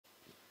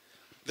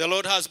The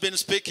Lord has been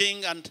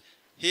speaking and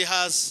he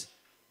has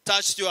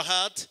touched your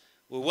heart.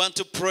 We want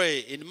to pray.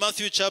 In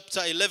Matthew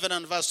chapter 11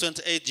 and verse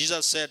 28,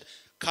 Jesus said,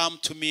 "Come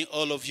to me,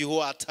 all of you who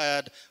are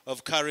tired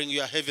of carrying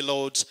your heavy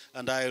loads,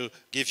 and I'll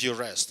give you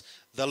rest."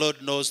 The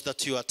Lord knows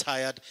that you are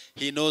tired.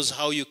 He knows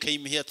how you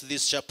came here to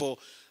this chapel.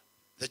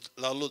 The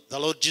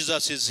Lord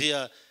Jesus is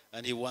here,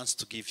 and he wants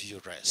to give you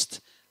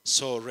rest.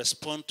 So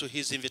respond to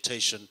his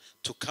invitation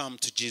to come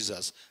to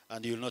Jesus,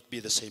 and you'll not be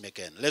the same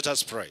again. Let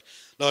us pray.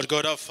 Lord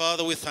God, our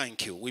Father, we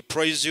thank you. We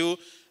praise you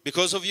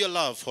because of your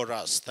love for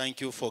us. Thank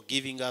you for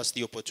giving us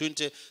the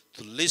opportunity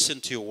to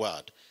listen to your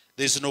word.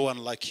 There's no one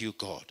like you,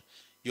 God.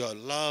 Your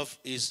love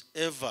is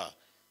ever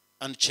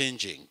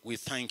unchanging. We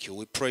thank you.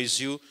 We praise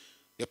you.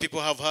 Your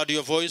people have heard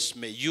your voice.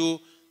 May you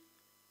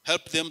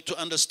help them to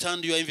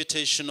understand your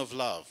invitation of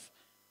love,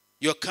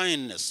 your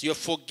kindness, your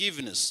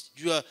forgiveness,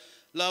 your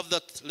love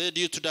that led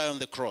you to die on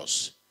the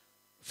cross.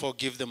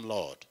 Forgive them,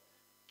 Lord.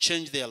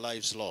 Change their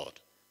lives, Lord.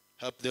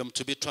 Help them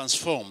to be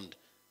transformed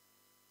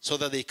so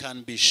that they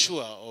can be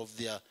sure of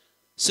their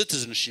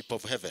citizenship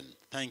of heaven.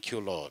 Thank you,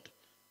 Lord.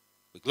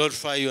 We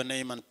glorify your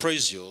name and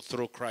praise you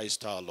through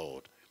Christ our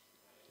Lord.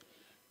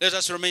 Let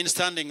us remain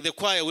standing. The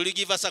choir, will you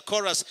give us a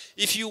chorus?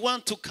 If you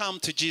want to come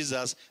to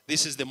Jesus,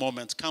 this is the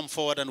moment. Come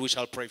forward and we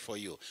shall pray for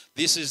you.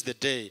 This is the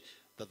day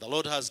that the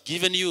Lord has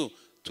given you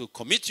to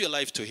commit your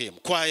life to him.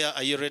 Choir,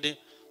 are you ready?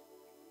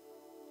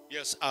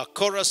 Yes, our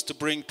chorus to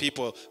bring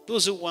people,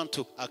 those who want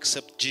to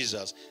accept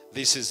Jesus.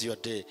 This is your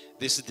day.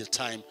 This is the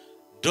time.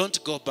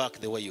 Don't go back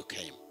the way you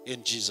came.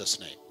 In Jesus'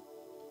 name.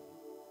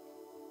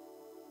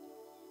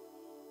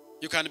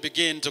 You can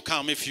begin to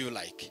come if you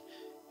like.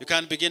 You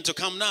can begin to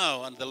come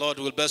now, and the Lord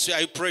will bless you.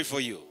 I pray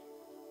for you.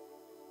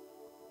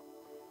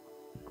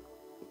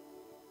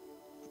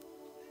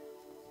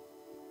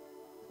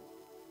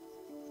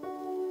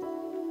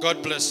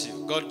 God bless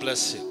you. God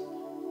bless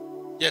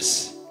you.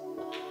 Yes.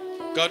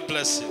 God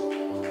bless you.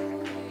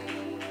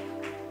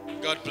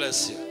 God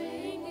bless you.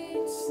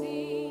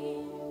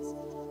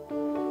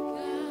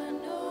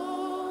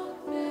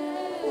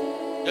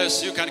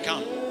 Yes, you can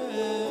come.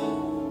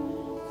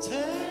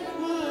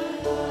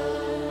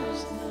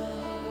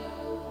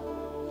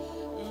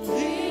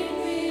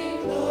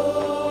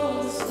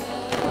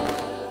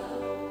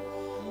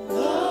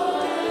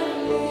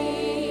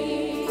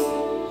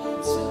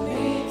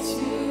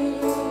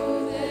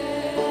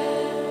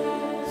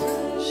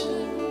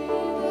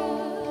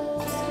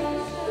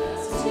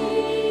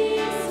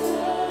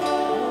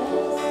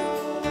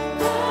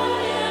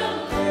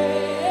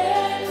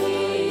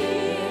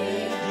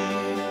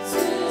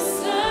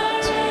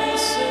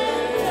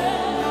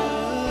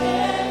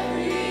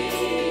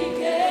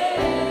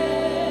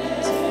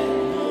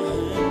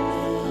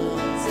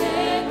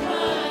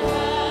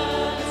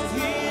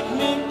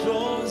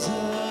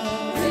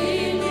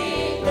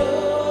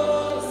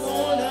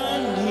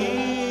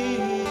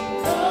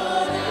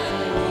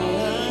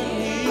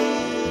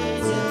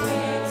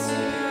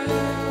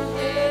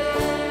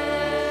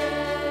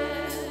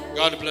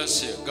 God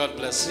bless you. God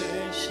bless you.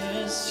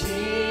 Precious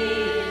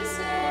Jesus,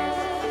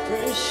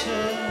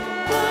 precious.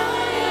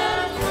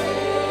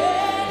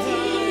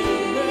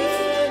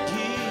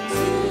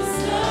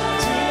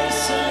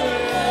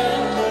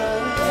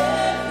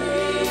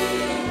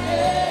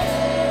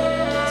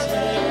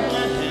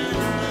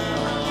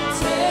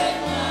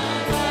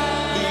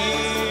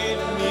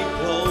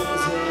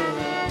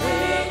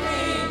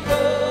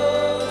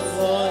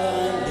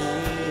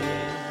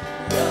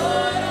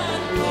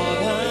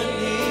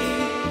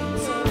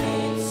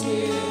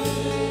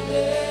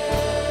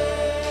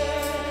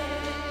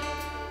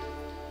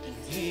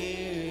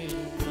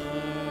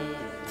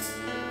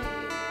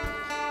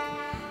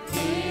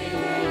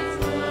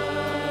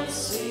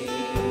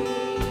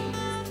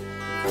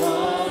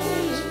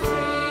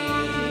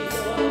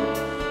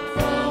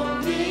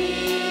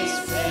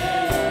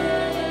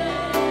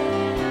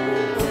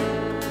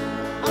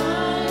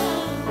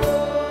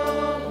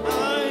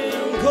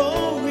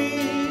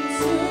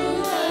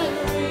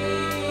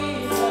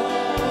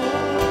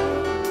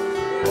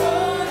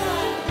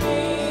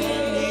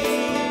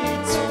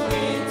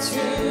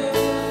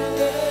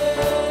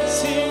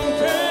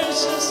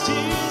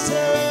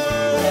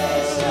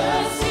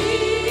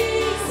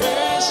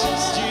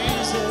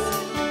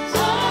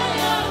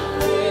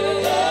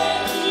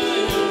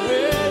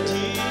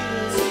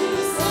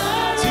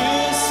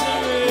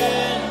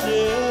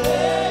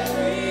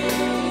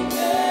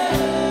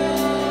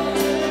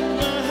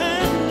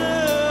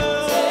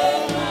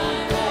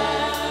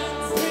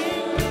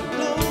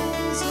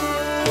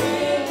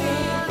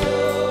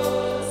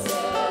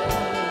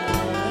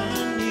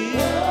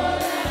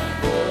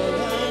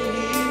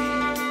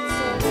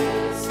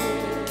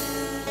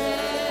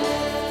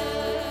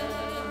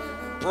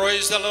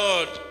 Praise the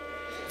Lord.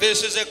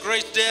 This is a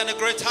great day and a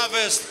great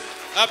harvest.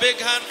 A big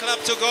hand clap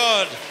to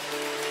God.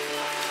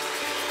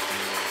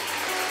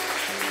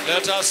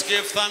 Let us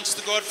give thanks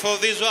to God for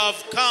these who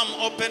have come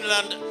openly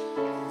and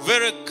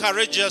very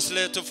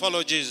courageously to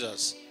follow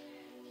Jesus.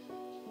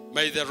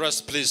 May the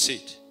rest please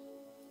sit.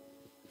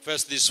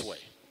 First this way.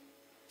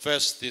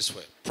 First this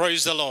way.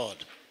 Praise the Lord.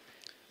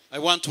 I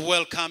want to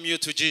welcome you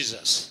to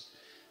Jesus.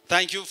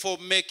 Thank you for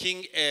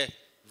making a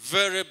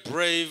very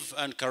brave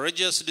and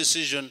courageous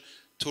decision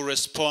to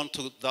respond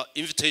to the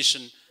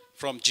invitation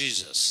from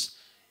Jesus.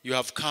 You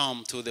have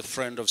come to the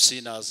friend of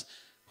sinners.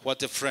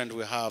 What a friend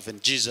we have in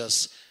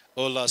Jesus,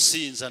 all our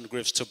sins and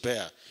griefs to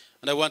bear.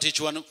 And I want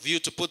each one of you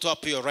to put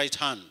up your right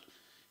hand.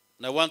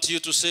 And I want you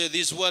to say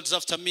these words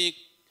after me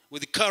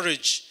with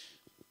courage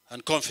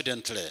and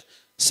confidently.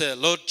 Say,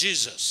 Lord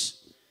Jesus,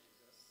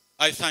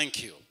 I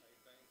thank you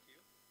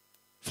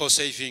for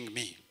saving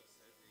me.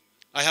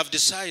 I have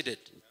decided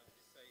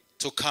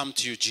to come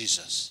to you,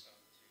 Jesus.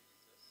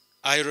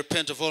 I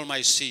repent of all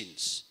my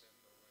sins.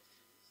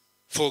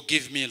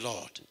 Forgive me,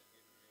 Lord.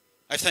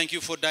 I thank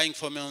you for dying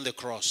for me on the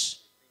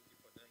cross.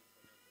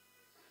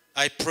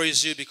 I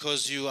praise you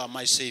because you are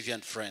my Savior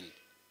and friend.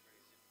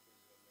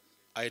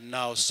 I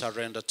now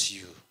surrender to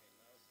you.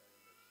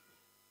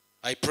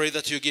 I pray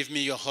that you give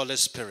me your Holy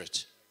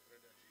Spirit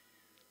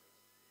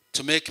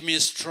to make me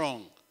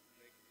strong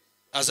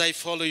as I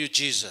follow you,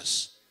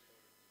 Jesus,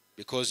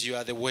 because you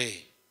are the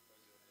way,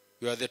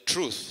 you are the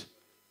truth,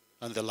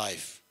 and the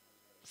life.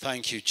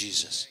 Thank you,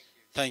 Jesus.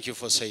 Thank you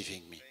for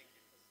saving me.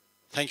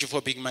 Thank you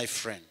for being my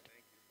friend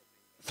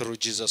through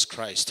Jesus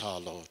Christ our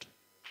Lord.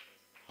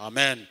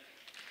 Amen.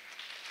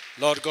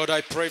 Lord God,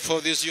 I pray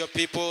for these your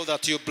people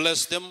that you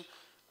bless them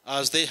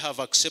as they have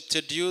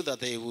accepted you, that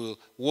they will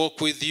walk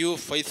with you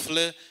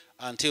faithfully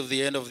until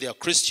the end of their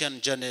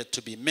Christian journey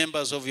to be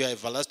members of your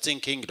everlasting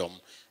kingdom.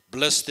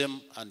 Bless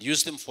them and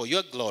use them for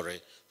your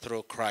glory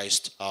through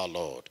Christ our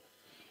Lord.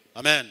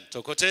 Amen.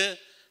 Tokote.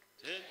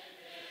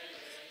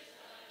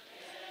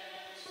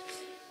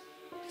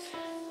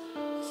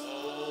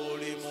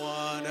 Holy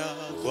mwana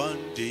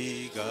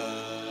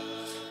kwandiga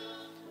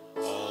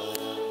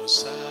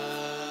osa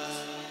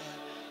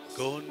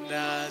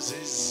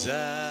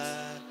konaziza